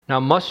Now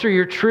muster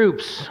your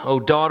troops, O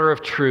daughter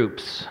of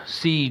troops.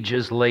 Siege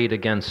is laid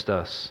against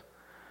us.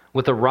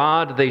 With a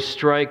rod they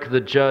strike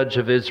the judge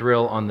of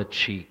Israel on the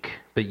cheek.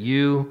 But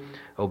you,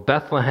 O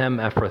Bethlehem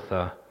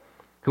Ephrathah,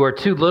 who are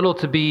too little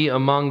to be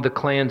among the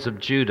clans of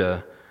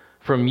Judah,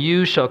 from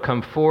you shall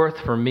come forth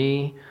for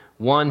me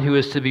one who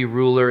is to be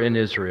ruler in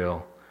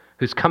Israel,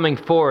 whose coming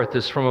forth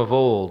is from of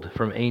old,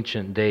 from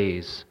ancient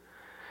days.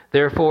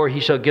 Therefore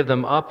he shall give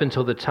them up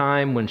until the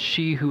time when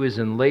she who is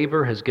in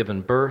labor has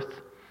given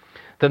birth.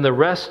 Then the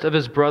rest of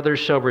his brothers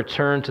shall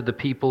return to the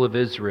people of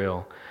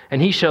Israel, and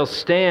he shall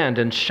stand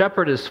and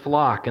shepherd his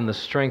flock in the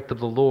strength of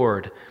the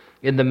Lord,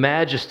 in the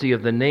majesty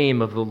of the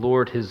name of the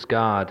Lord his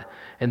God,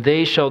 and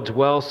they shall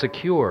dwell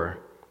secure.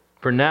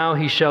 For now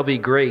he shall be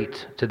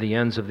great to the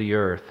ends of the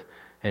earth,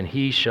 and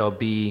he shall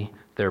be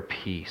their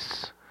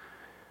peace.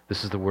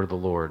 This is the word of the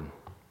Lord.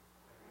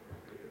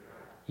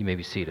 You may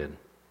be seated.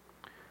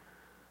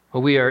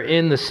 Well, we are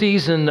in the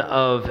season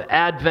of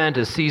Advent,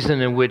 a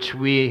season in which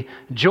we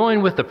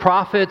join with the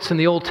prophets in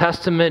the Old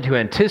Testament who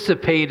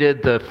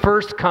anticipated the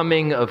first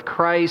coming of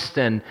Christ,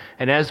 and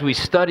as we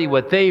study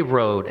what they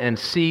wrote and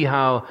see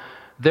how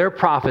their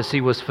prophecy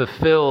was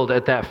fulfilled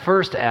at that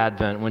first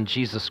Advent when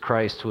Jesus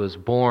Christ was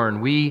born,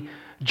 we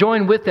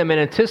join with them and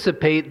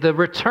anticipate the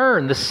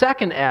return, the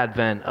second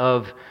Advent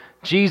of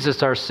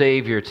Jesus our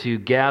Savior to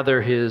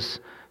gather his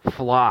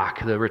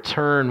flock, the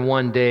return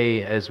one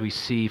day, as we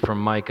see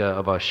from Micah,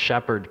 of a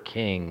shepherd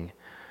king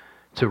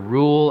to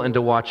rule and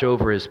to watch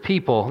over his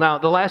people. Now,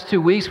 the last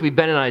 2 weeks we've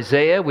been in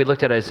Isaiah. We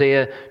looked at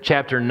Isaiah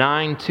chapter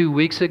 9 2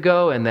 weeks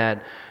ago, and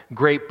that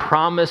great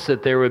promise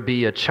that there would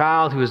be a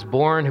child who was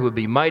born who would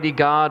be mighty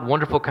God,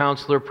 wonderful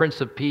counselor,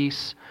 Prince of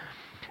Peace.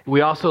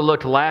 We also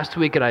looked last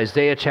week at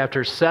Isaiah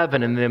chapter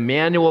 7 and the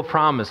Emmanuel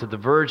promise that the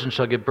virgin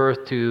shall give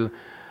birth to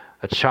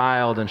a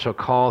child and shall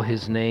call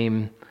his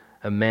name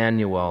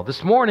Emmanuel.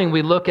 This morning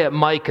we look at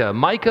Micah.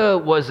 Micah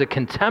was a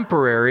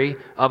contemporary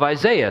of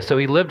Isaiah, so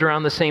he lived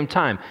around the same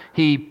time.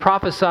 He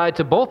prophesied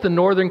to both the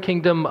northern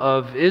kingdom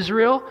of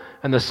Israel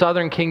and the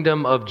southern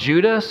kingdom of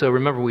Judah. So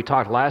remember, we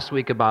talked last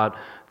week about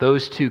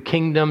those two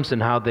kingdoms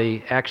and how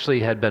they actually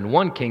had been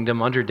one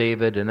kingdom under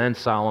David and then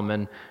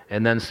Solomon,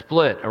 and then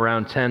split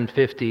around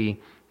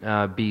 1050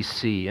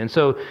 BC. And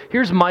so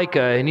here's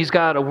Micah, and he's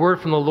got a word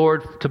from the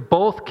Lord to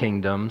both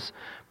kingdoms.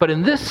 But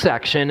in this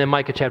section, in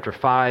Micah chapter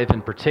 5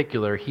 in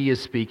particular, he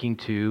is speaking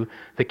to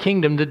the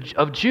kingdom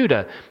of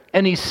Judah.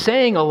 And he's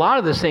saying a lot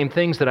of the same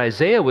things that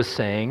Isaiah was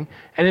saying,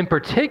 and in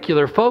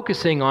particular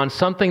focusing on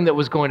something that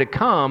was going to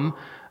come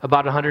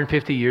about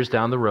 150 years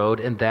down the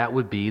road, and that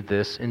would be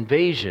this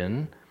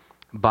invasion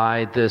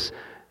by this,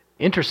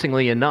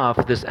 interestingly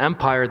enough, this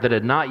empire that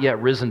had not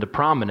yet risen to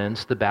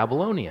prominence, the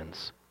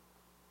Babylonians.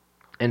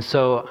 And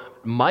so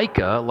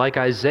Micah, like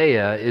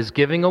Isaiah, is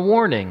giving a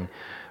warning,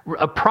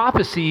 a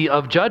prophecy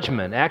of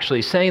judgment,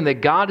 actually, saying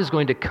that God is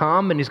going to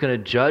come and he's going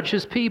to judge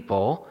his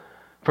people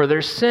for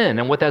their sin.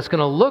 And what that's going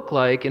to look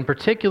like, in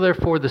particular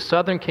for the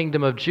southern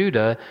kingdom of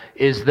Judah,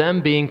 is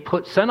them being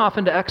sent off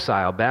into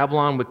exile.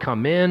 Babylon would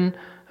come in,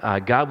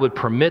 God would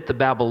permit the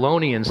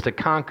Babylonians to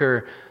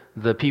conquer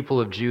the people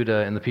of Judah,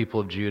 and the people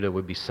of Judah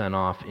would be sent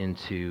off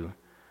into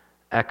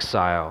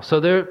exile.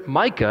 So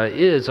Micah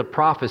is a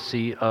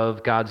prophecy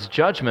of God's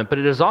judgment, but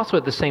it is also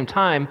at the same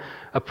time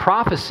a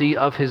prophecy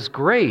of his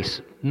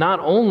grace. Not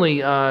only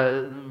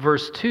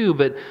verse 2,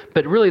 but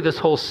really this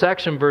whole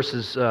section,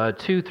 verses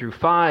 2 through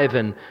 5,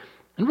 and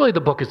really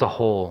the book as a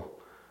whole,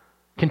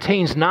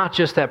 contains not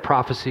just that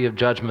prophecy of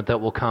judgment that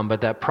will come,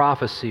 but that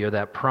prophecy or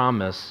that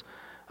promise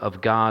of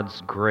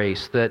God's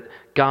grace, that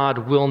God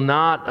will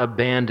not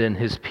abandon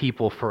his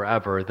people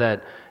forever,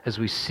 that, as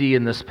we see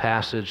in this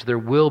passage, there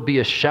will be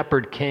a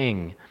shepherd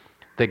king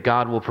that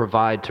God will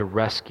provide to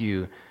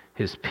rescue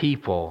his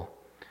people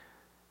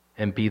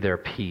and be their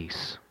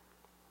peace.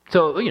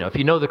 So, if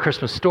you know the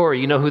Christmas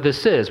story, you know who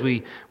this is.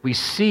 We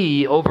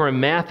see over in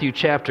Matthew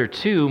chapter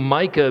 2,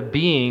 Micah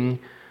being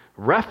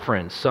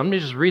referenced. So I'm going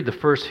to just read the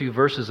first few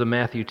verses of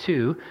Matthew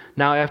 2.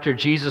 Now after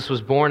Jesus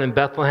was born in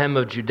Bethlehem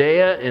of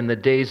Judea in the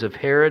days of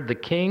Herod the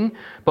king,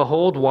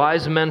 behold,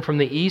 wise men from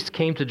the east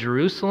came to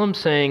Jerusalem,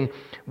 saying,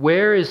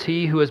 "Where is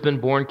he who has been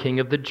born King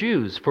of the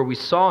Jews? For we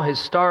saw his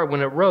star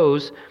when it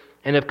rose,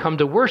 and have come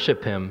to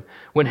worship him."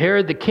 When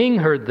Herod the king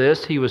heard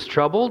this, he was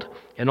troubled,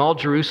 and all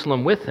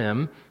Jerusalem with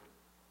him.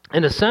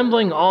 And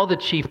assembling all the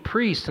chief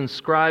priests and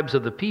scribes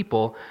of the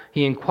people,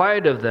 he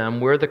inquired of them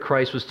where the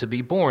Christ was to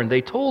be born. They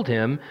told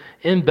him,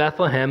 "In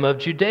Bethlehem of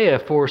Judea,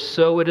 for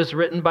so it is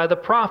written by the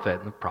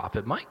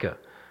prophet Micah.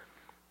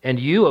 And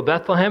you, O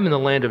Bethlehem, in the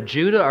land of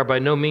Judah, are by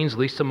no means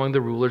least among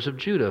the rulers of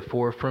Judah,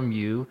 for from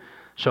you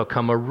shall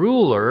come a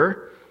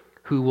ruler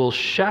who will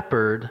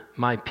shepherd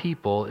my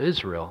people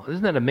Israel."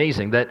 Isn't that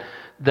amazing?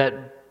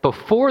 That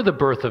before the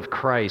birth of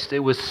Christ, it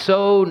was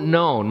so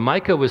known,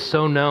 Micah was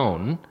so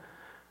known,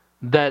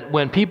 that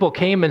when people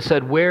came and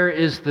said, "Where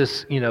is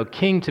this,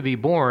 king to be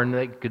born?"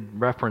 they could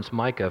reference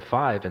Micah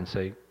 5 and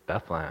say,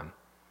 Bethlehem.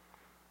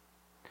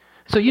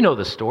 So you know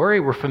the story.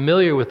 We're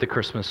familiar with the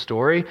Christmas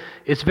story.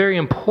 It's very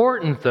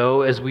important,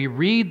 though, as we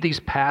read these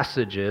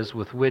passages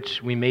with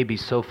which we may be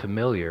so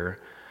familiar,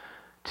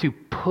 to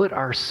put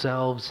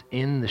ourselves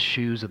in the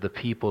shoes of the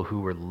people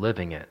who were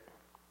living it,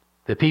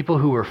 the people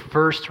who were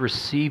first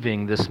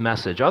receiving this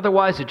message.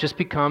 Otherwise, it just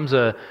becomes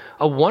a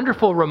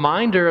wonderful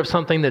reminder of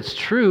something that's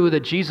true,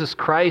 that Jesus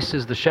Christ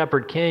is the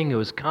shepherd king who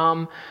has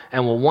come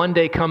and will one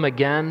day come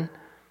again.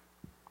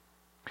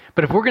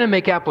 But if we're going to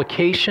make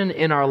application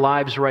in our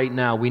lives right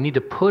now, we need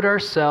to put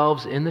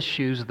ourselves in the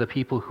shoes of the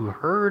people who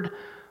heard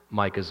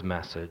Micah's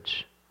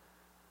message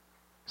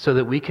so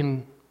that we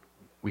can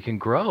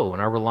grow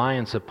in our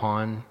reliance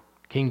upon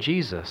King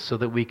Jesus, so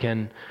that we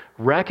can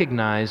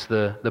recognize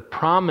the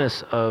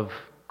promise of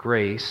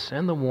grace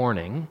and the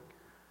warning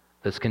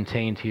that's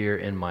contained here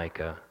in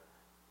Micah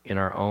in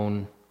our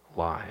own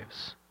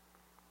lives.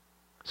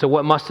 So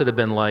what must it have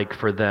been like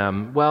for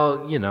them?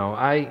 Well,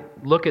 I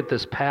look at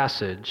this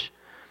passage,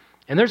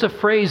 and there's a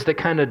phrase that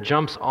kind of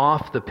jumps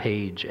off the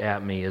page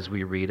at me as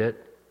we read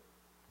it,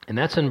 and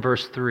that's in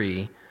verse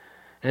 3.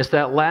 And it's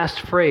that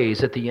last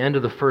phrase at the end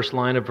of the first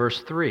line of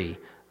verse 3,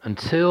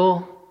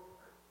 until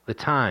the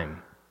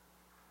time.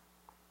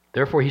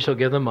 Therefore he shall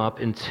give them up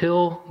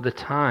until the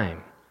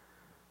time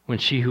when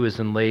she who is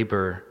in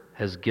labor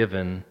has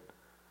given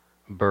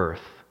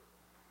birth.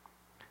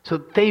 So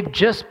they've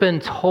just been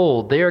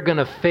told they are going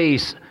to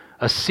face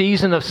a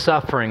season of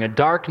suffering, a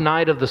dark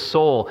night of the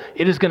soul.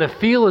 It is going to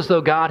feel as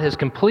though God has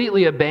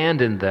completely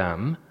abandoned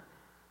them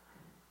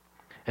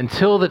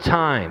until the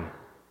time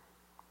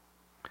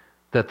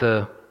that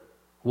the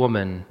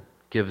woman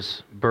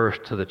gives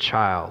birth to the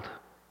child.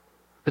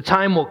 The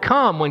time will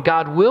come when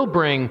God will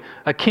bring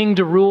a king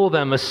to rule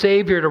them, a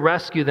savior to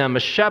rescue them, a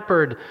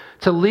shepherd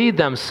to lead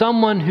them,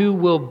 someone who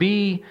will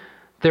be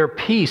their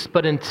peace.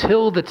 But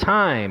until that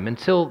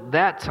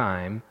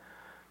time,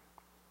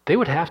 they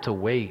would have to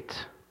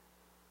wait.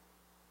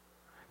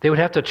 They would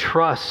have to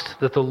trust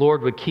that the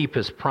Lord would keep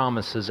his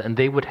promises, and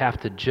they would have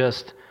to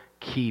just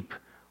keep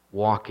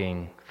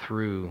walking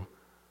through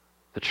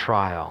the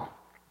trial.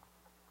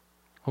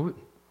 Well,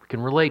 we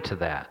can relate to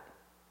that,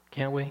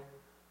 can't we?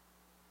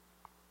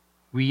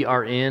 We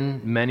are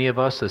in, many of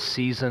us, a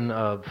season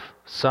of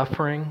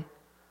suffering.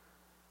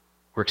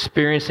 We're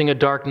experiencing a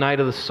dark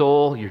night of the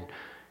soul.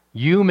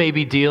 You may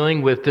be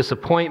dealing with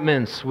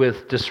disappointments,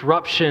 with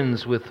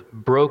disruptions, with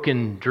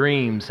broken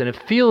dreams, and it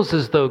feels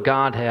as though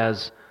God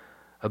has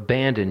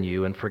abandoned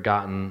you and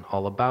forgotten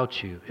all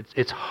about you.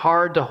 It's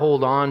hard to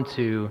hold on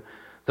to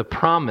the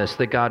promise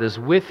that God is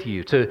with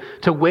you,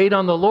 to wait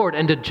on the Lord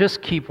and to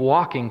just keep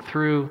walking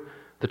through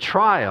the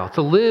trial,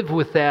 to live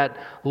with that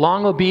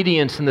long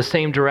obedience in the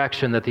same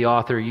direction that the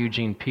author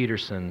Eugene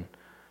Peterson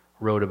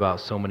wrote about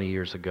so many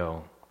years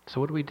ago.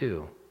 So what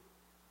do?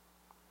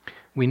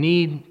 We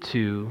need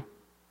to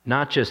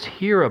not just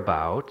hear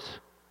about,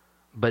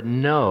 but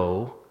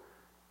know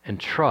and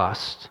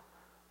trust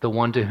the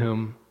one to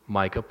whom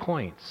Micah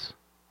points.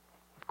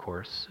 Of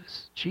course,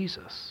 is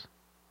Jesus.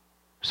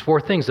 There's 4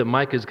 things that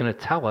Micah is going to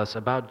tell us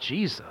about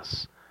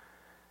Jesus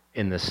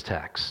in this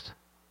text.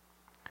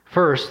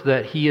 First,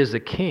 that he is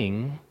a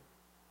king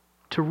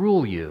to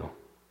rule you.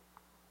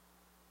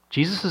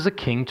 Jesus is a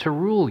king to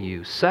rule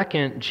you.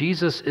 Second,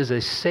 Jesus is a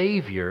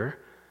savior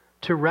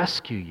to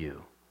rescue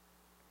you.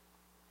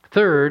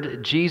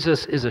 Third,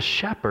 Jesus is a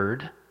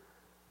shepherd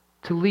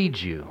to lead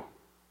you.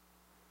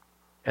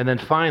 And then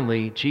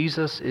finally,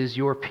 Jesus is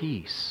your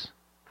peace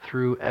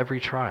through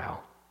every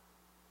trial.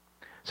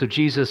 So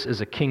Jesus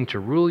is a king to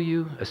rule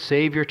you, a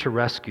savior to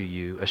rescue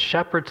you, a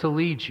shepherd to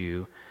lead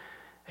you,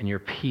 and your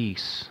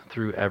peace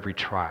through every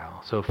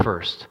trial. So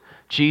first,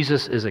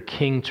 Jesus is a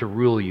king to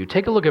rule you.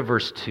 Take a look at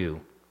verse 2.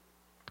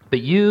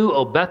 But you,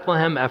 O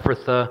Bethlehem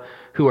Ephrathah,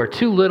 who are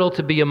too little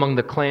to be among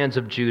the clans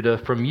of Judah,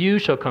 from you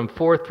shall come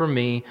forth for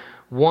me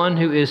one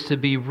who is to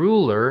be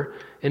ruler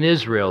in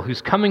Israel,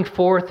 whose coming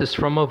forth is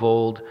from of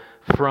old,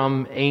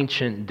 from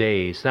ancient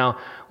days. Now,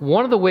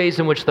 one of the ways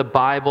in which the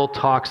Bible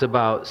talks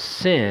about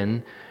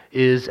sin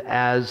is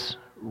as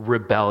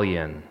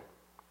rebellion.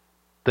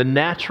 The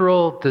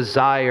natural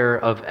desire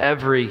of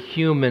every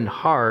human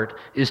heart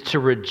is to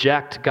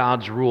reject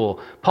God's rule.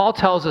 Paul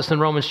tells us in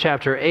Romans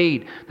chapter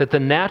 8 that the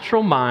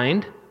natural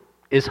mind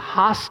is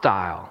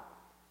hostile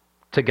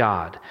to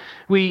God.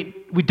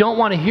 We don't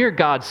want to hear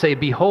God say,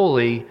 "Be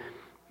holy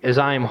as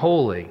I am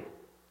holy."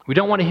 We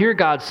don't want to hear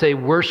God say,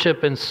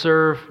 "Worship and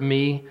serve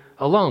me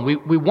alone."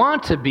 We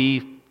want to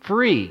be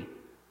free.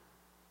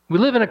 We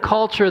live in a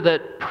culture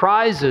that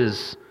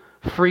prizes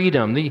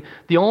freedom.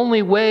 The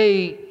only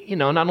way,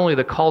 not only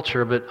the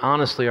culture, but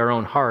honestly our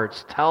own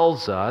hearts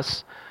tells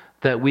us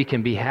that we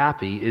can be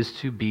happy is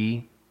to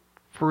be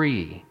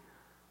free,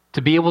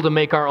 to be able to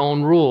make our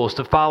own rules,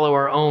 to follow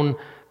our own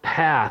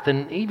path.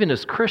 And even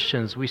as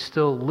Christians, we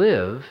still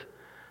live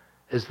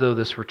as though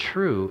this were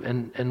true.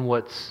 And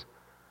what's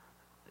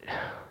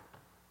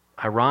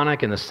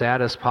ironic in the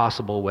saddest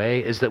possible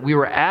way is that we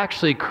were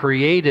actually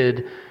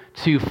created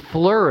to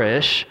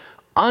flourish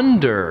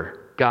under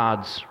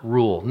God's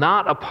rule,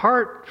 not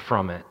apart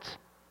from it.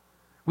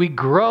 We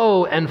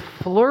grow and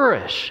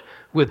flourish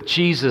with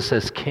Jesus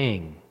as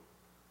king.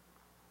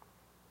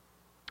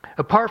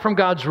 Apart from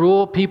God's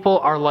rule, people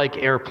are like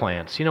air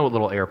plants. You know what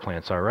little air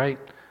plants are, right?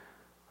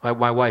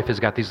 My wife has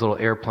got these little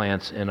air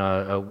plants in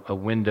a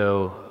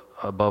window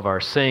above our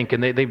sink,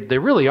 and they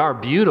really are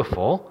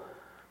beautiful,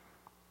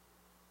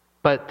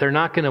 but they're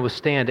not going to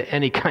withstand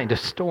any kind of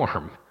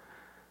storm.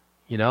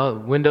 You know,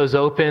 windows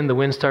open, the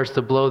wind starts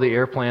to blow, the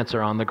air plants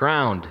are on the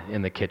ground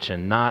in the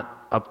kitchen,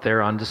 not up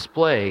there on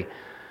display.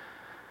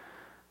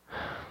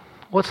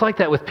 Well, it's like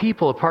that with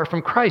people apart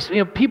from Christ.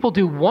 You know, people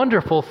do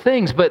wonderful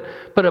things, but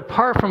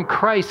apart from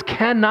Christ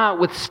cannot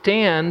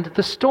withstand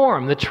the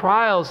storm, the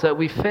trials that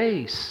we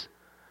face.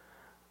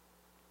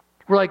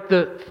 We're like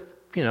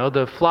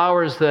the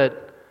flowers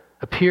that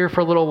appear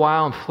for a little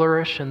while and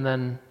flourish and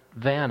then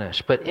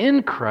vanish. But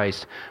in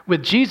Christ,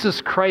 with Jesus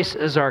Christ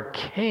as our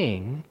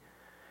King,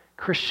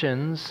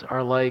 Christians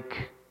are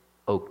like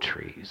oak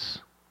trees,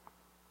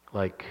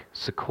 like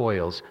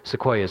sequoias,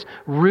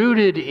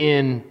 rooted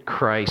in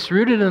Christ,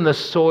 rooted in the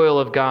soil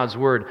of God's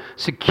Word,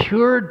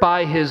 secured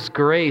by His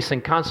grace,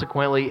 and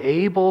consequently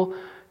able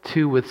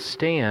to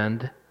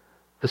withstand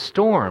the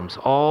storms,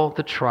 all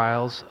the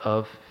trials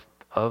of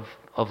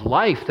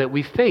life that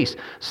we face.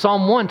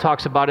 Psalm 1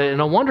 talks about it in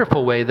a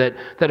wonderful way, that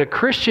a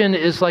Christian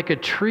is like a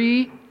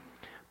tree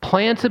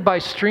planted by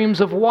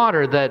streams of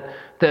water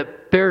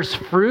that bears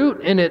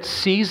fruit in its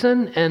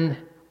season, and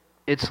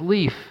its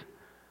leaf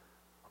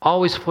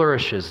always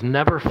flourishes,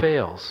 never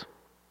fails.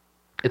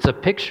 It's a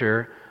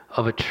picture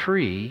of a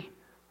tree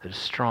that is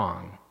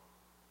strong,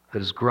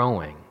 that is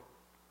growing,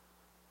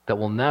 that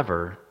will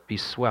never be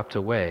swept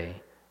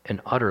away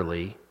and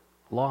utterly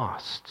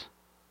lost.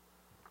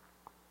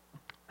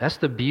 That's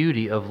the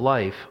beauty of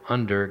life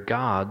under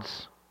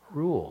God's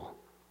rule.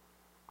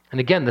 And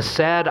again, the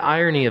sad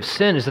irony of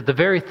sin is that the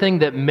very thing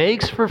that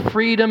makes for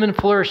freedom and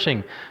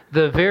flourishing,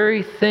 the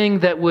very thing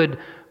that would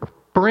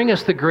bring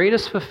us the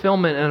greatest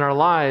fulfillment in our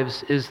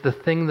lives, is the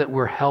thing that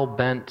we're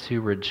hell-bent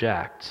to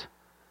reject.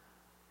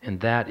 And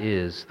that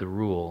is the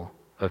rule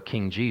of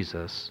King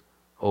Jesus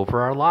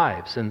over our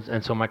lives.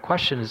 And so my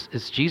question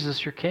is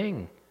Jesus your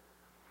king?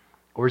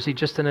 Or is he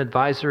just an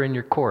advisor in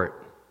your court?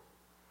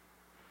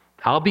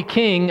 I'll be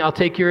king. I'll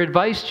take your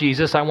advice,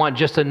 Jesus. I want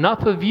just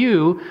enough of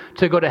you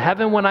to go to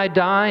heaven when I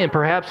die and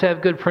perhaps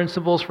have good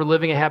principles for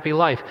living a happy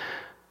life.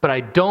 But I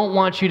don't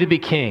want you to be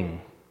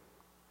king.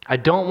 I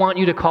don't want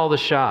you to call the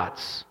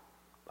shots.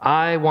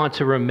 I want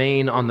to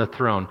remain on the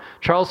throne.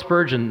 Charles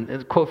Spurgeon,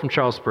 a quote from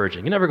Charles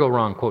Spurgeon. You never go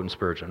wrong quoting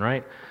Spurgeon,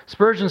 right?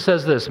 Spurgeon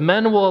says this: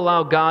 "Men will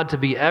allow God to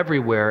be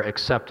everywhere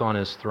except on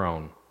his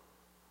throne."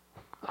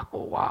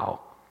 Oh,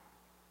 wow.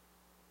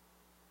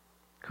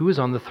 Who is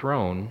on the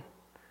throne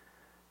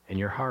in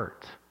your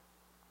heart?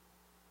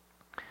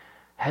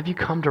 Have you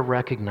come to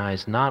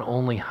recognize not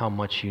only how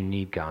much you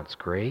need God's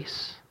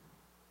grace,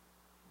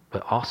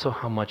 but also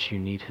how much you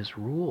need his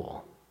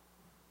rule,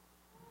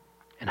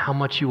 and how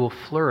much you will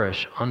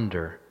flourish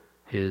under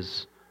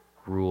his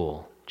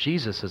rule?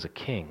 Jesus is a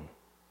king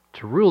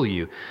to rule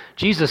you.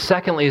 Jesus,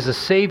 secondly, is a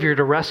savior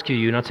to rescue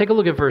you. Now take a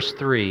look at verse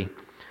 3.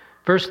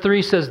 Verse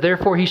 3 says,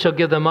 "Therefore he shall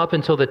give them up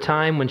until the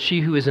time when she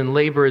who is in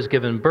labor is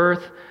given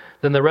birth.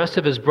 Then the rest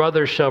of his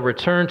brothers shall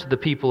return to the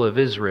people of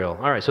Israel."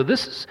 All right, so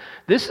this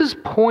is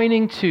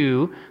pointing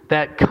to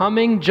that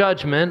coming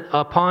judgment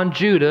upon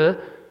Judah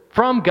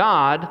from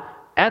God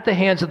at the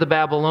hands of the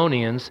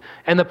Babylonians,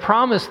 and the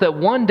promise that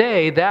one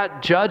day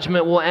that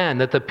judgment will end,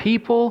 that the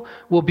people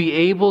will be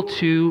able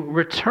to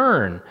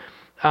return.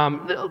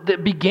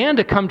 That began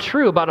to come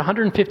true about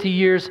 150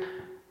 years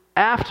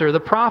after the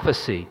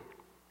prophecy.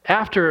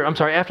 After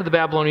the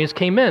Babylonians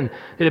came in,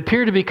 it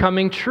appeared to be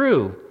coming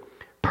true.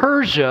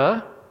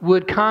 Persia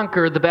would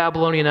conquer the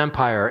Babylonian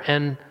Empire,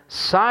 and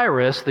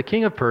Cyrus, the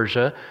king of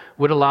Persia,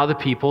 would allow the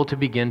people to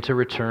begin to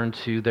return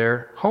to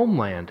their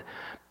homeland.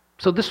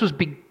 So this was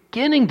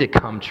beginning to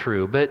come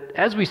true, but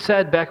as we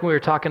said back when we were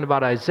talking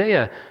about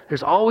Isaiah,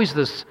 there's always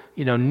this,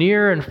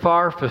 near and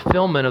far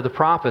fulfillment of the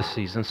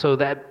prophecies, and so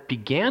that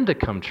began to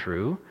come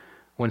true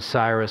when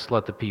Cyrus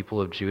let the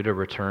people of Judah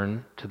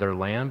return to their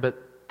land,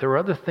 but there were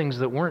other things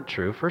that weren't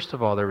true. First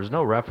of all, there was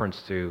no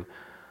reference to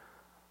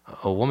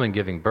a woman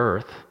giving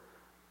birth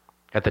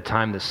at the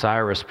time that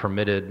Cyrus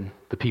permitted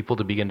the people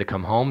to begin to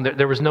come home.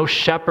 There was no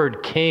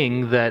shepherd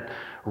king that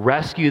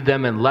rescued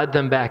them and led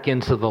them back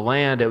into the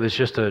land. It was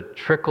just a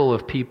trickle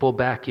of people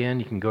back in.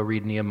 You can go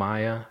read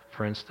Nehemiah,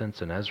 for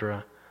instance, and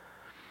Ezra.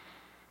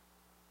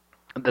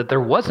 That there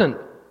wasn't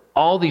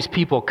all these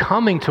people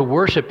coming to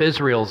worship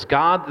Israel's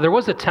God. There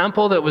was a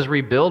temple that was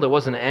rebuilt. It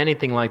wasn't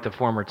anything like the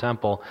former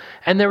temple.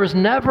 And there was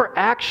never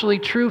actually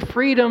true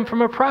freedom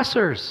from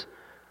oppressors.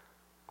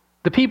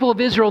 The people of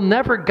Israel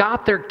never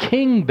got their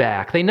king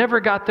back. They never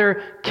got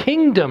their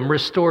kingdom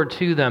restored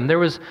to them. There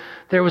was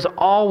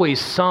always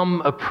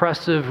some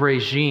oppressive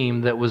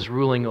regime that was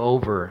ruling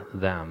over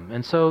them.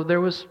 And so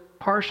there was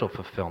partial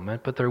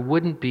fulfillment, but there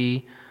wouldn't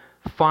be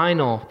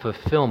final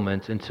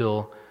fulfillment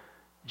until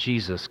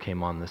Jesus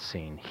came on the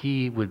scene.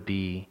 He would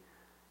be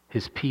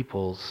his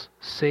people's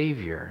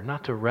Savior,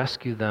 not to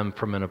rescue them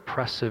from an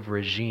oppressive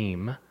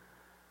regime,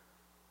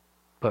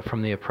 but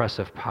from the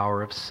oppressive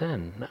power of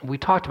sin. We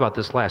talked about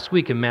this last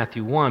week in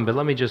Matthew 1, but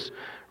let me just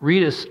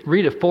read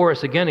it for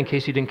us again in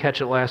case you didn't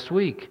catch it last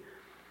week.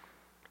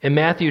 In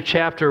Matthew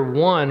chapter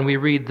 1, we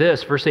read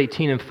this, verse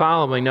 18 and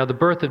following. Now the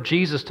birth of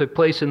Jesus took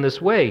place in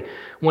this way.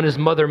 When his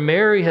mother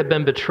Mary had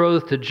been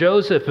betrothed to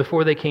Joseph,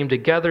 before they came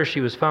together,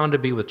 she was found to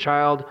be with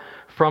child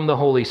from the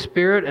Holy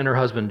Spirit, and her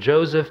husband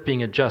Joseph,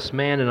 being a just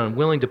man and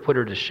unwilling to put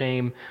her to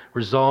shame,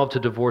 resolved to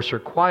divorce her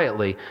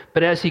quietly.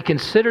 But as he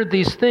considered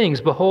these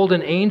things, behold,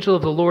 an angel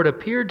of the Lord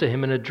appeared to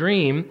him in a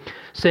dream,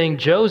 saying,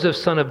 Joseph,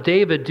 son of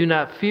David, do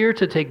not fear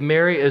to take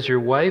Mary as your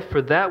wife,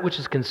 for that which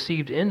is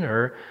conceived in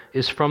her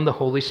is from the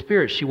Holy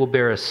Spirit. She will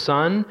bear a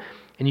son,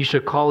 and you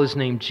shall call his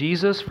name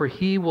Jesus, for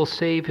he will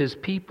save his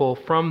people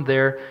from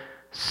their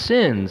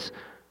sins.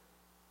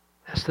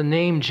 That's the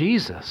name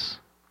Jesus.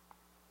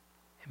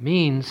 It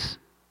means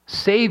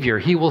Savior.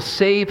 He will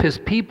save his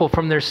people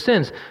from their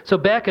sins. So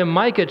back in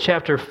Micah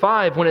chapter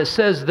 5, when it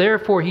says,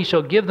 therefore he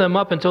shall give them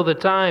up until the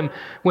time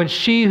when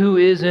she who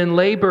is in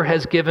labor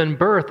has given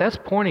birth, that's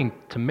pointing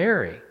to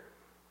Mary.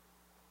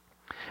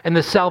 And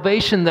the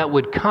salvation that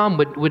would come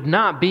would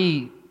not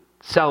be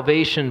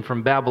salvation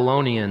from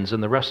Babylonians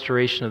and the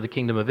restoration of the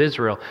kingdom of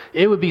Israel.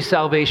 It would be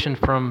salvation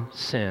from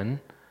sin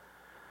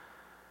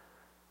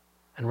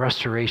and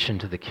restoration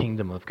to the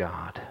kingdom of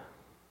God.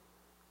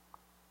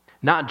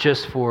 Not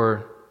just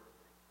for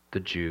the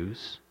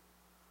Jews,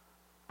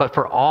 but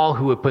for all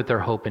who would put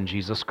their hope in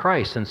Jesus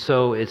Christ. And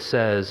so it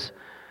says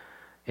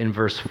in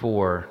verse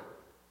 4,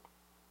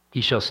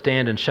 he shall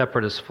stand and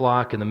shepherd his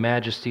flock in the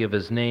majesty of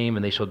his name,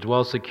 and they shall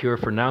dwell secure,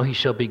 for now he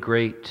shall be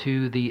great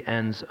to the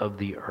ends of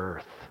the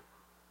earth.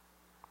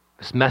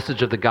 This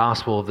message of the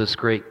gospel of this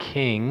great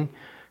king,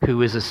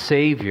 who is a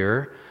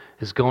Savior,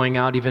 is going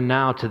out even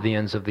now to the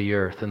ends of the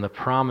earth, and the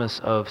promise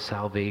of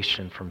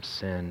salvation from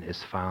sin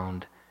is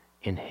found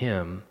in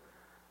him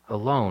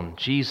alone.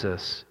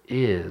 Jesus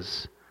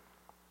is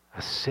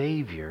a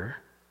Savior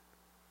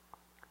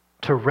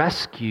to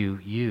rescue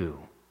you.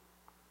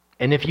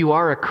 And if you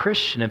are a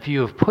Christian, if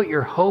you have put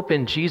your hope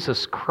in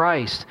Jesus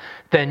Christ,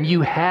 then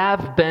you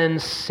have been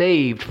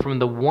saved from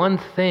the one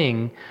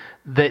thing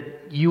that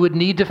you would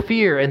need to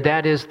fear, and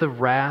that is the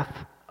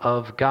wrath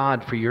of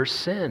God for your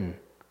sin.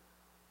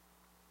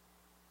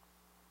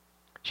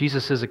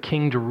 Jesus is a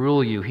king to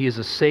rule you. He is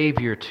a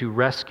Savior to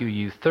rescue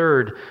you.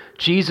 Third,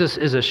 Jesus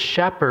is a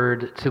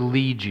shepherd to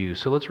lead you.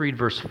 So let's read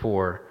verse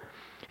 4.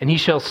 And he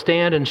shall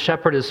stand and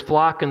shepherd his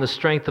flock in the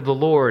strength of the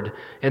Lord,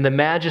 in the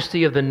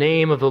majesty of the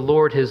name of the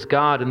Lord his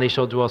God, and they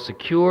shall dwell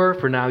secure,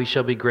 for now he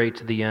shall be great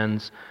to the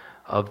ends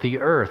of the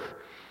earth.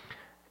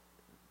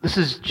 This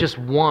is just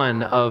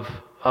one of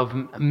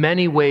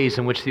many ways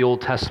in which the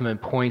Old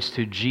Testament points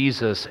to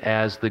Jesus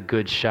as the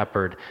good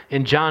shepherd.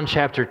 In John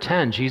chapter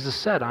 10, Jesus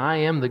said, I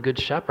am the good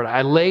shepherd.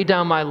 I lay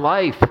down my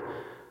life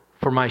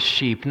for my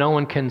sheep. No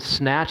one can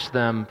snatch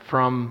them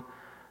from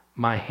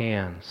my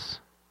hands.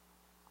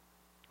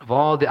 Of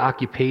all the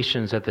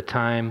occupations at the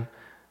time,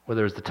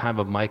 whether it was the time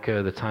of Micah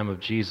or the time of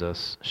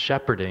Jesus,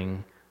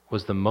 shepherding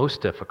was the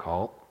most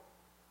difficult,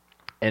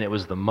 and it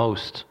was the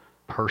most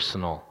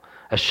personal.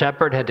 A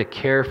shepherd had to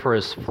care for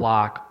his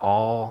flock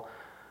all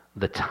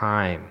the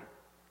time.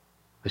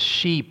 The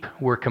sheep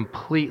were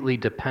completely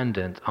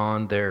dependent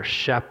on their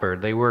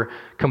shepherd. They were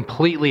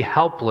completely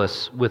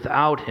helpless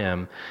without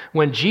him.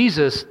 When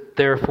Jesus,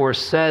 therefore,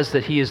 says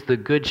that he is the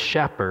good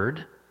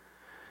shepherd,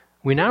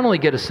 we not only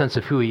get a sense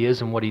of who he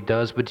is and what he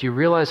does, but do you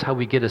realize how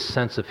we get a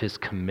sense of his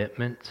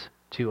commitment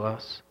to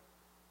us?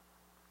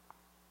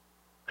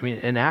 I mean,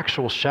 an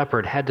actual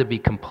shepherd had to be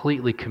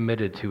completely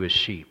committed to his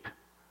sheep.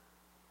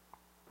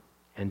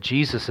 And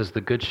Jesus, as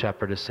the good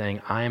shepherd, is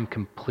saying, I am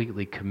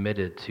completely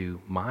committed to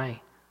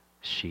my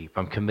sheep.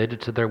 I'm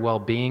committed to their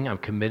well-being. I'm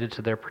committed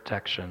to their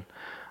protection.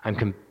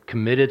 I'm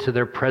committed to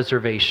their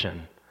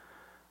preservation.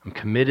 I'm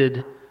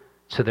committed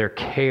to their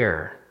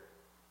care.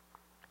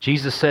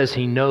 Jesus says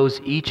he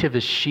knows each of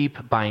his sheep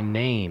by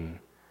name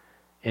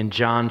in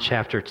John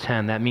chapter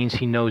 10. That means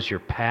he knows your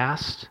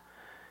past.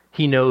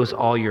 He knows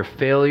all your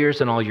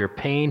failures and all your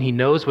pain. He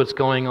knows what's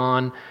going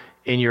on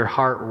in your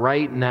heart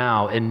right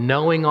now. And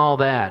knowing all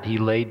that, he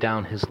laid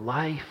down his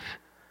life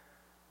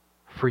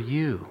for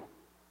you.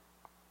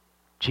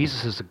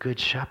 Jesus is a good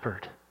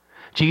shepherd.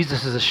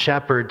 Jesus is a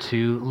shepherd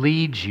to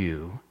lead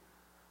you.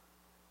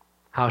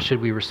 How should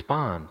we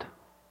respond?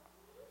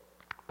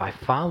 By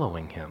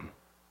following him.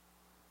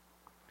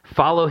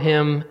 Follow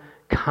him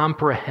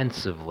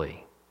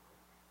comprehensively.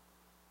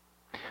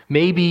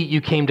 Maybe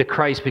you came to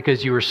Christ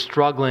because you were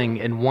struggling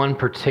in one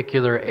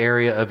particular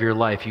area of your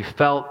life. You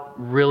felt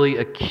really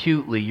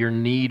acutely your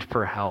need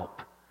for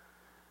help.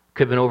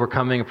 Could have been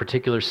overcoming a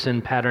particular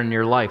sin pattern in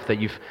your life that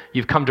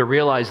you've come to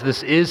realize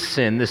this is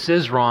sin, this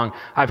is wrong.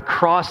 I've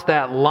crossed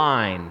that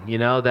line,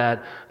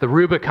 that the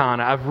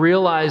Rubicon. I've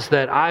realized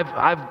that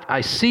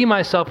I see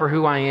myself for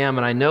who I am,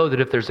 and I know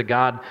that if there's a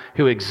God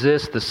who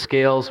exists, the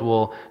scales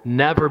will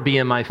never be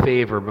in my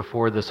favor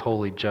before this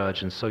holy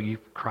judge. And so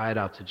you've cried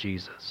out to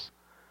Jesus.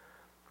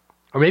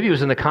 Or maybe it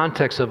was in the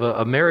context of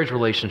a marriage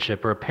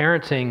relationship or a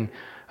parenting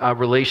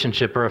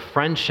relationship or a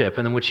friendship,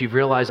 and in which you've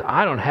realized,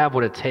 I don't have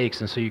what it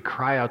takes, and so you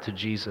cry out to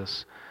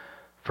Jesus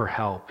for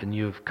help, and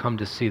you've come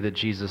to see that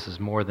Jesus is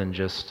more than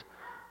just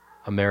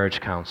a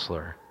marriage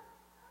counselor.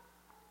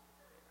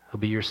 He'll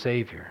be your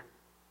Savior.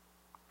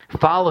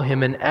 Follow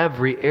him in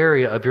every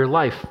area of your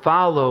life.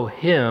 Follow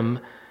him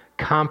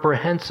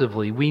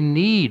comprehensively. We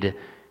need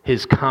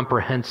his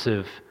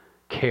comprehensive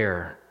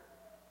care.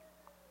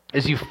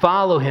 As you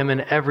follow him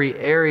in every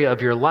area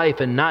of your life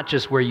and not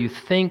just where you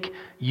think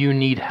you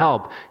need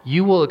help,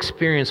 you will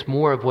experience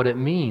more of what it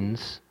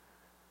means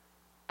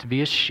to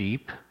be a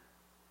sheep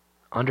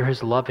under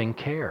his loving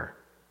care.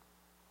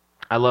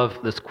 I love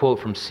this quote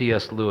from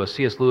C.S. Lewis.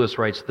 C.S. Lewis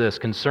writes this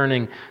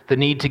concerning the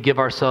need to give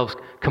ourselves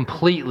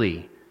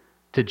completely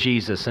to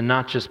Jesus and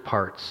not just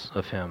parts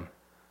of him,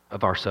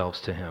 of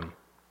ourselves to him.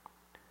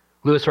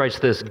 Lewis writes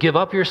this, give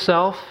up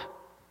yourself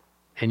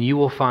and you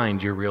will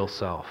find your real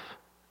self.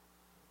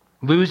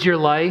 Lose your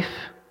life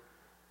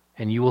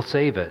and you will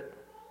save it.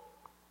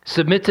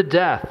 Submit to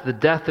death, the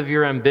death of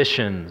your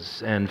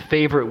ambitions and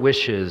favorite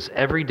wishes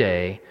every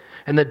day,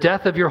 and the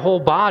death of your whole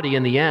body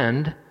in the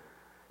end.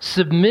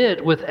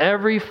 Submit with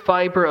every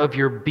fiber of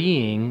your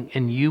being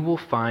and you will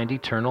find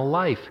eternal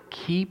life.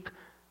 Keep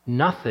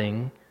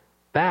nothing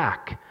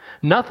back.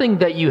 Nothing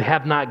that you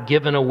have not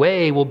given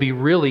away will be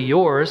really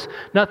yours.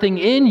 Nothing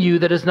in you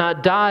that has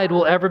not died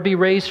will ever be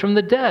raised from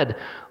the dead.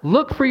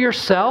 Look for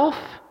yourself,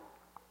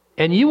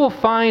 and you will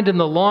find in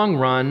the long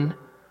run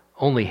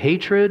only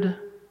hatred,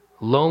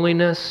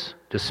 loneliness,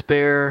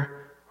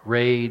 despair,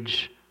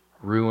 rage,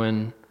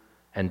 ruin,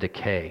 and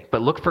decay.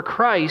 But look for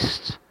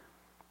Christ,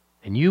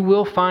 and you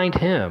will find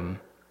him,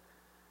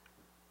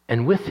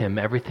 and with him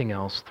everything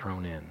else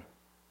thrown in.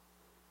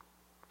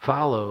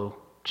 Follow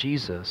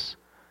Jesus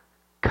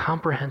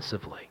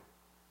comprehensively.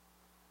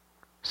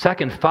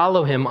 Second,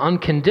 follow him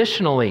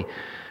unconditionally.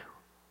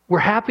 We're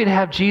happy to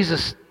have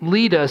Jesus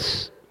lead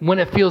us when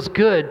it feels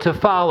good to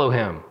follow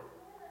him.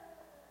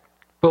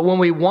 But when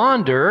we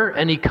wander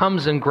and he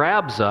comes and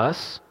grabs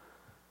us,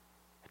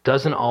 it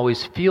doesn't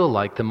always feel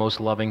like the most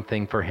loving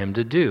thing for him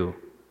to do.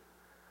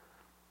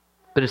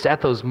 But it's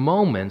at those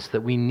moments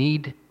that we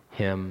need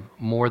him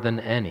more than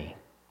any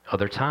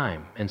other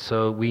time. And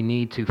so we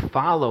need to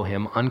follow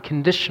him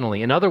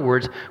unconditionally. In other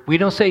words, we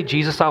don't say,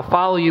 Jesus, I'll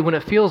follow you when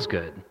it feels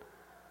good.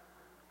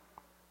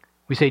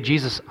 We say,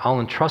 Jesus, I'll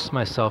entrust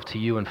myself to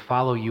you and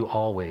follow you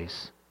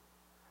always.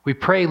 We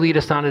pray, lead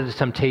us not into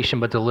temptation,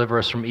 but deliver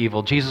us from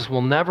evil. Jesus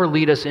will never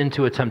lead us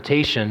into a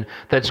temptation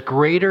that's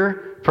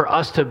greater for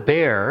us to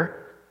bear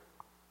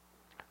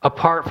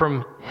apart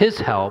from his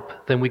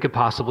help than we could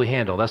possibly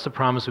handle. That's the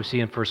promise we see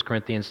in 1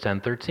 Corinthians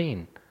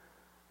 10:13.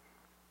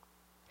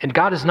 And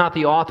God is not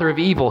the author of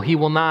evil. He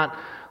will not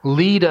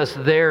lead us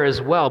there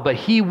as well, but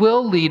he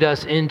will lead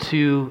us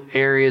into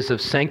areas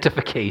of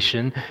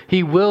sanctification.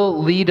 He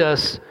will lead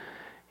us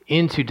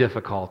into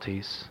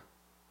difficulties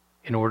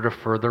in order to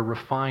further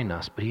refine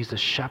us. But he's a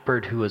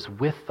shepherd who is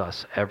with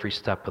us every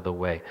step of the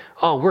way.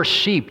 Oh, we're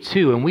sheep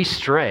too, and we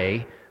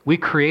stray. We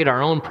create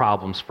our own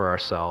problems for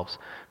ourselves,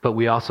 but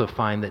we also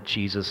find that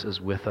Jesus is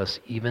with us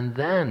even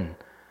then,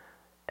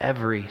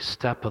 every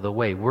step of the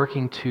way,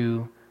 working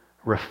to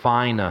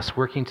refine us,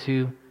 working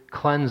to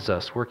cleanse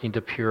us, working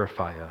to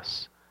purify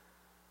us,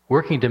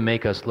 working to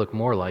make us look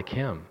more like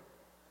him.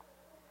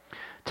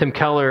 Tim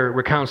Keller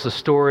recounts the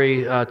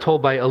story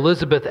told by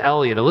Elizabeth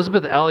Elliot.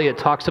 Elizabeth Elliot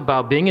talks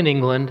about being in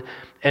England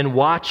and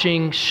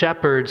watching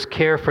shepherds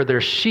care for their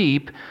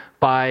sheep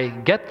by,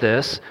 get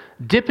this,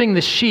 dipping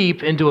the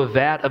sheep into a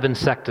vat of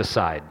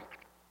insecticide.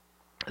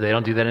 They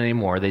don't do that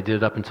anymore. They did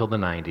it up until the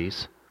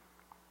 90s.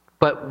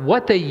 But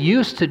what they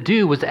used to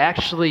do was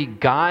actually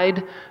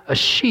guide a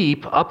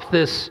sheep up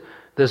this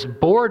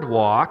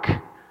boardwalk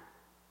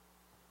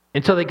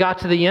until they got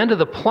to the end of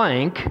the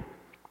plank,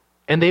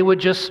 and they would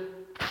just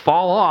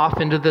fall off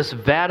into this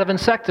vat of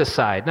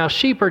insecticide. Now,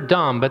 sheep are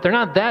dumb, but they're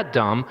not that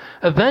dumb.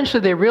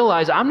 Eventually, they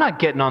realize, I'm not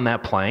getting on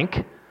that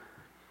plank.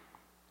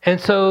 And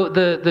so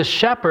the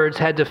shepherds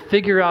had to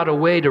figure out a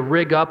way to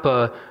rig up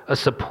a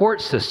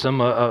support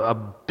system,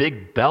 a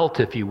big belt,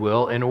 if you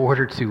will, in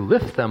order to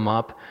lift them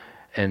up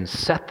and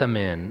set them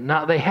in.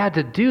 Now, they had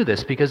to do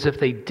this because if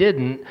they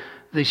didn't,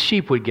 the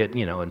sheep would get,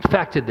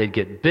 infected, they'd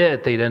get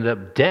bit, they'd end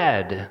up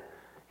dead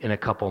in a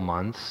couple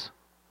months.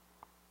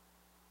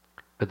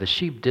 But the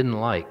sheep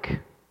didn't like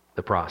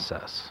the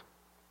process.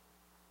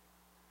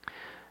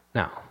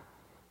 Now,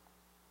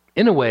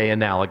 in a way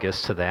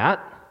analogous to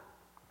that,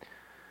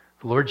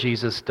 the Lord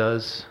Jesus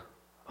does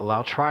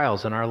allow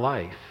trials in our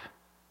life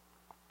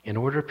in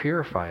order to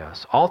purify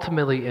us,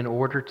 ultimately in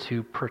order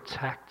to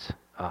protect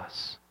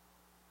us.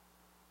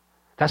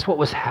 That's what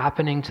was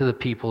happening to the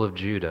people of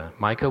Judah.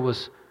 Micah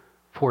was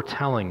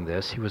foretelling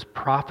this. He was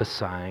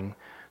prophesying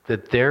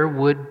that there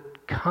would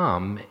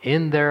come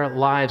in their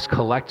lives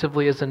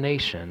collectively as a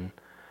nation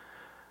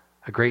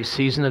a great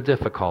season of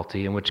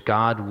difficulty in which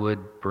God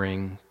would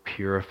bring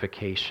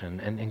purification.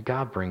 And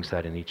God brings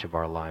that in each of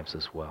our lives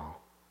as well.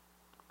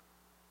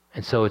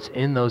 And so it's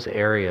in those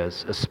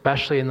areas,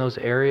 especially in those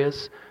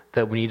areas,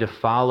 that we need to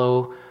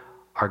follow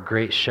our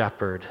great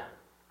shepherd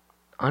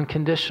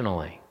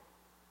unconditionally,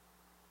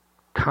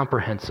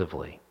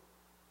 comprehensively,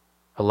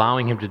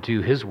 allowing him to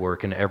do his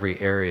work in every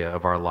area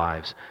of our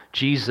lives.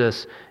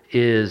 Jesus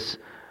is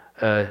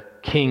a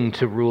king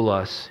to rule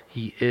us.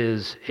 He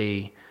is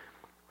a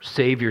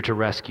Savior to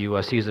rescue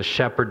us. He is a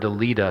shepherd to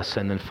lead us.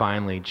 And then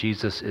finally,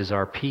 Jesus is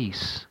our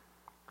peace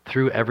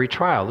through every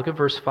trial. Look at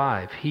verse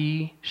 5.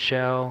 He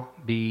shall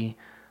be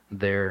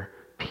their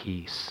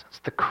peace. It's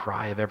the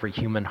cry of every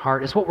human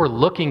heart. It's what we're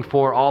looking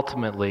for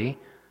ultimately.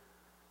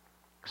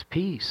 It's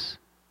peace.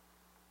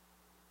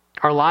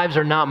 Our lives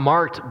are not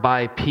marked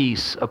by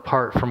peace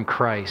apart from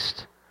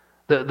Christ.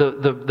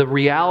 The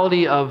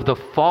reality of the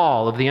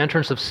fall, of the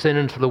entrance of sin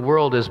into the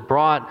world, has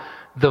brought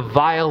the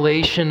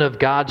violation of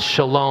God's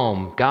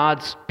shalom,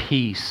 God's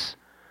peace.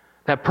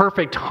 That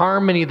perfect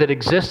harmony that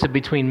existed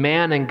between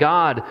man and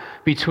God,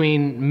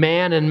 between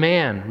man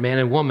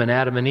and woman,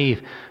 Adam and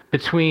Eve,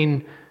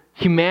 between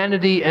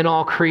humanity and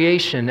all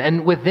creation,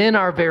 and within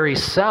our very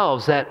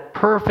selves, that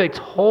perfect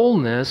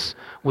wholeness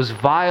was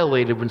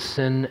violated when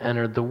sin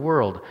entered the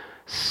world.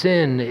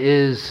 Sin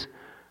is,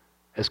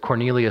 as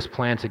Cornelius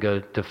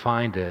Plantinga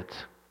defined it,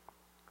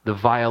 the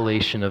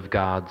violation of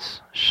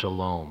God's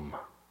shalom.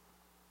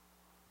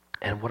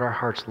 And what our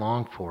hearts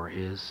long for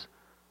is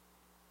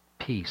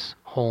peace,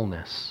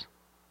 wholeness.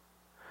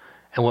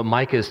 And what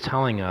Micah is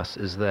telling us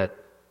is that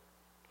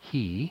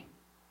he,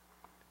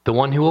 the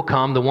one who will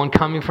come, the one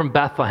coming from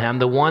Bethlehem,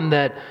 the one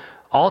that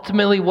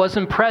ultimately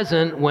wasn't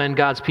present when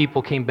God's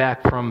people came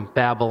back from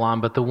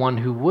Babylon, but the one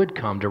who would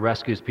come to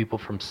rescue his people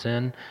from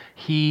sin,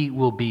 he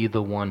will be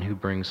the one who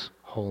brings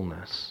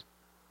wholeness.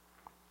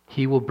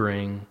 He will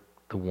bring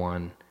the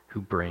one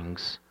who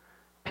brings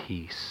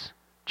peace.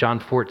 John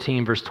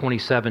 14, verse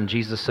 27,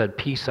 Jesus said,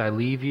 "Peace I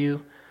leave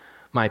you,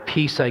 my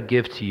peace I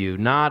give to you.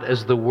 Not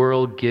as the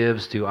world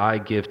gives do I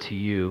give to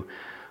you.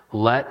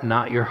 Let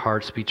not your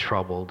hearts be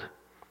troubled,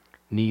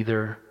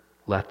 neither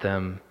let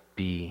them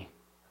be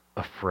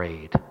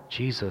afraid."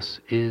 Jesus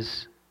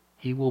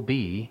he will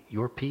be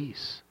your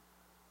peace.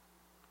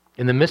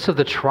 In the midst of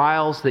the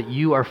trials that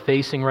you are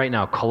facing right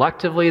now,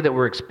 collectively that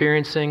we're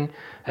experiencing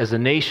as a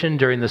nation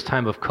during this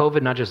time of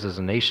COVID, not just as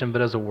a nation,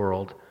 but as a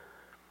world,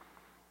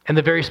 and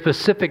the very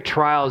specific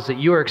trials that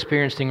you are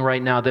experiencing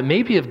right now that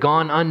maybe have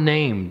gone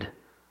unnamed,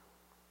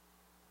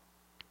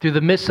 through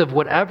the midst of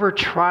whatever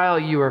trial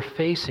you are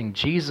facing,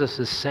 Jesus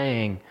is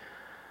saying,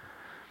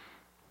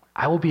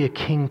 I will be a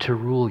king to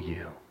rule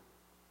you.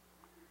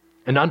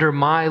 And under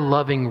my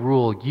loving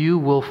rule, you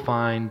will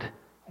find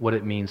what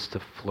it means to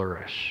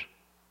flourish.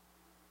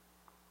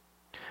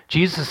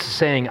 Jesus is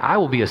saying, I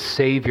will be a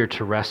Savior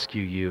to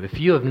rescue you. If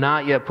you have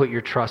not yet put your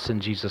trust in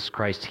Jesus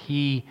Christ,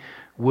 He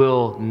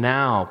will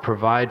now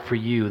provide for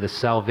you the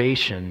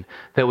salvation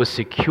that was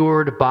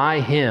secured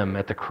by Him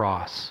at the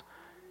cross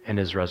and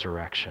His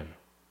resurrection.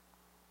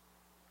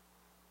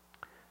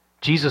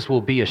 Jesus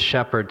will be a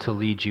shepherd to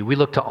lead you. We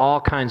look to all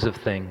kinds of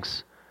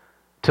things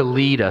to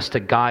lead us, to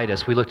guide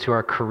us. We look to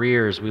our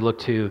careers. We look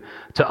to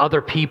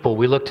other people.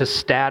 We look to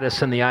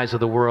status in the eyes of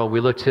the world. We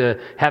look to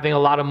having a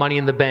lot of money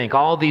in the bank.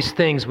 All these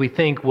things we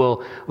think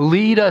will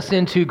lead us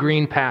into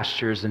green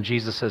pastures. And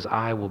Jesus says,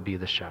 I will be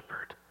the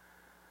shepherd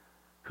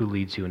who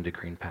leads you into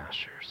green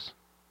pastures.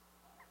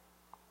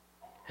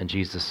 And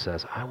Jesus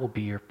says, I will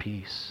be your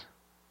peace.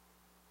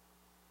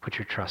 Put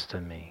your trust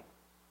in me.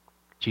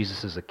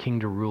 Jesus is a king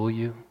to rule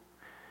you.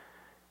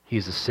 He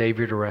is a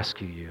Savior to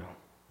rescue you.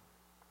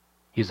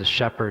 He is a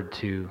shepherd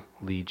to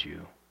lead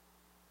you.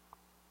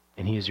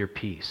 And He is your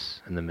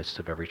peace in the midst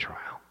of every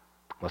trial.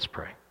 Let's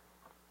pray.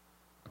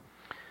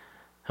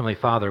 Heavenly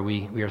Father,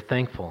 we are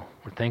thankful.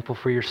 We're thankful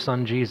for your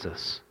Son,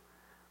 Jesus.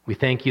 We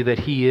thank you that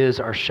He is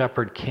our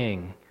shepherd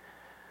king.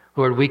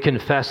 Lord, we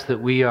confess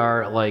that we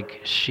are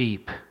like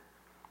sheep,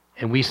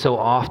 and we so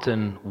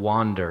often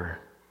wander.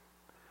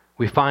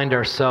 We find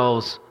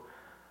ourselves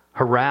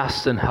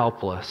harassed and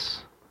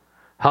helpless.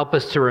 Help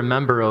us to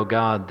remember, O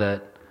God,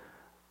 that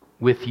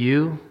with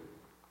you,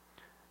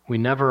 we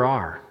never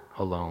are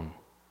alone.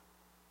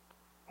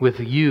 With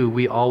you,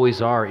 we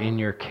always are in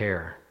your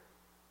care.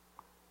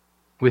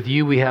 With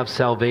you, we have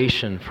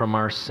salvation from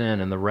our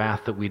sin and the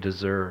wrath that we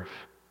deserve.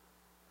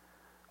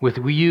 With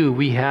you,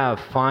 we have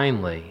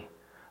finally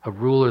a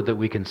ruler that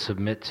we can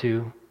submit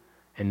to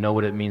and know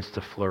what it means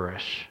to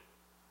flourish.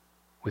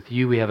 With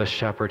you, we have a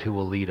shepherd who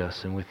will lead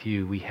us, and with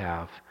you, we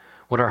have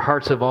what our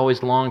hearts have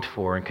always longed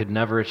for and could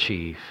never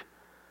achieve,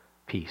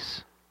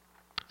 peace.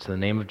 It's in the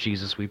name of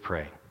Jesus we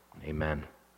pray. Amen.